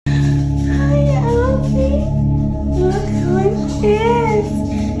Cheers!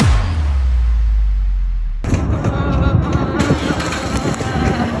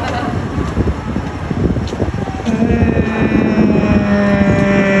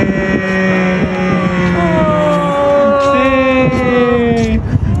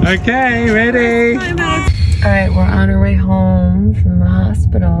 Okay, ready? Alright, we're on our way home from the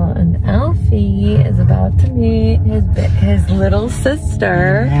hospital, and Alfie is about to meet his little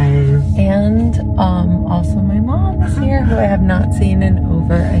sister. And also my mom is here, who I have not seen in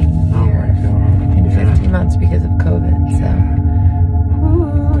over a year. In 15 months because of COVID, so.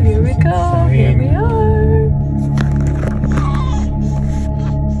 Ooh, here we go, here we are.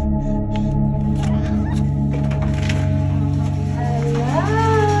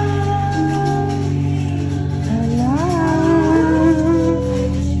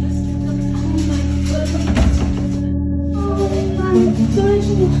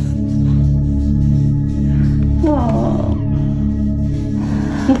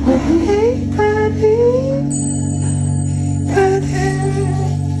 Hey, buddy.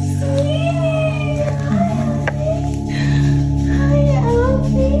 Hi,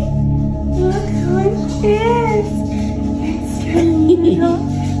 Alfie. Look who it is. It's your little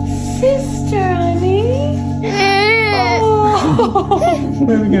sister, honey. Oh.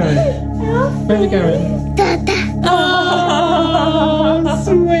 Where are we going? Alfie. Where are we going? Dada. Oh,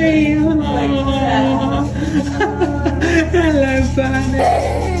 sweet. Hello, bunny.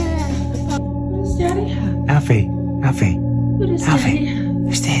 What does Daddy have? Alfie, Alfie, What does Alfie. Daddy have?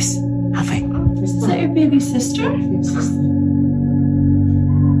 Who's this? Alfie. Is that your baby sister?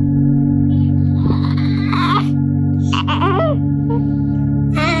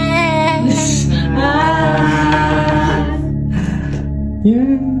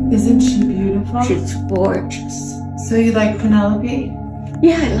 Yeah. Isn't she beautiful? She's gorgeous. So you like Penelope?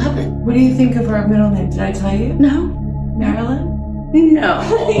 Yeah, I love it. What do you think of her middle name? Did I tell you? No? Marilyn? No.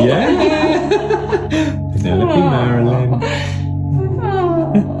 Yeah. Penelope Marilyn.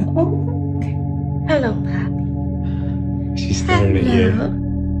 Hello, Poppy. She's staring at you. Hello.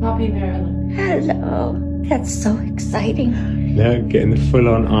 Poppy Marilyn. Hello. That's so exciting. No, getting the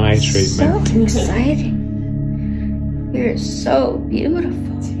full-on eye So treatment. exciting. You're so beautiful.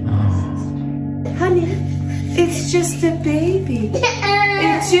 Honey, it's just a baby.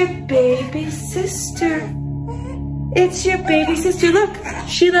 It's your baby sister. It's your baby sister. Look,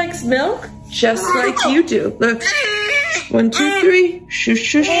 she likes milk just like you do. Look. 1, 2, 3. Shush,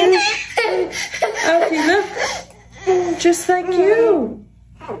 shush, shush. Alfie, look. Just like you.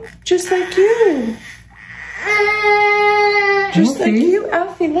 Just like you. Just like you,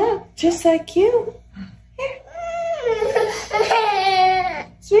 Alfie, look. Just like you.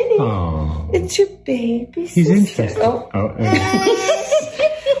 Sweetie, Oh, it's your baby he's sister. interested. Oh,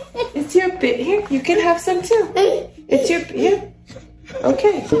 it's your baby. Here, you can have some too. It's your, here.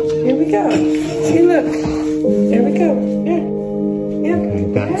 Okay, here we go. See, look. There we go. Here. Yep. Okay,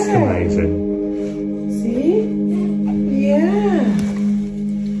 that's Yeah. amazing. See? Yeah.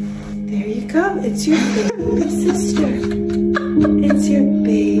 There you go. It's your baby sister. It's your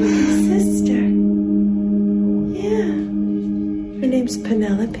baby sister. Yeah. Her name's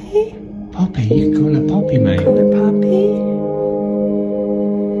Penelope. Poppy, you call her Poppy, mate. Call her Poppy.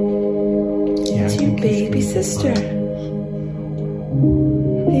 Yeah, It's your baby sister.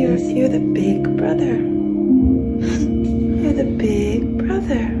 You're the big brother. You're the big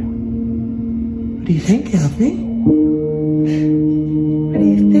brother. What do you think, Alfie? What do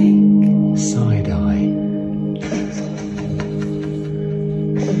you think? Side eye.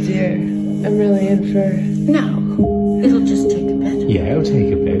 Oh dear, I'm really in for... No. It'll just take a bit. Yeah, it'll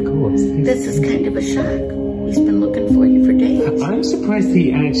take a bit, of course. This is kind of a shock. He's been looking for you for days. I'm surprised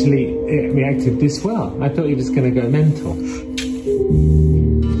he actually reacted this well. I thought he was going to go mental.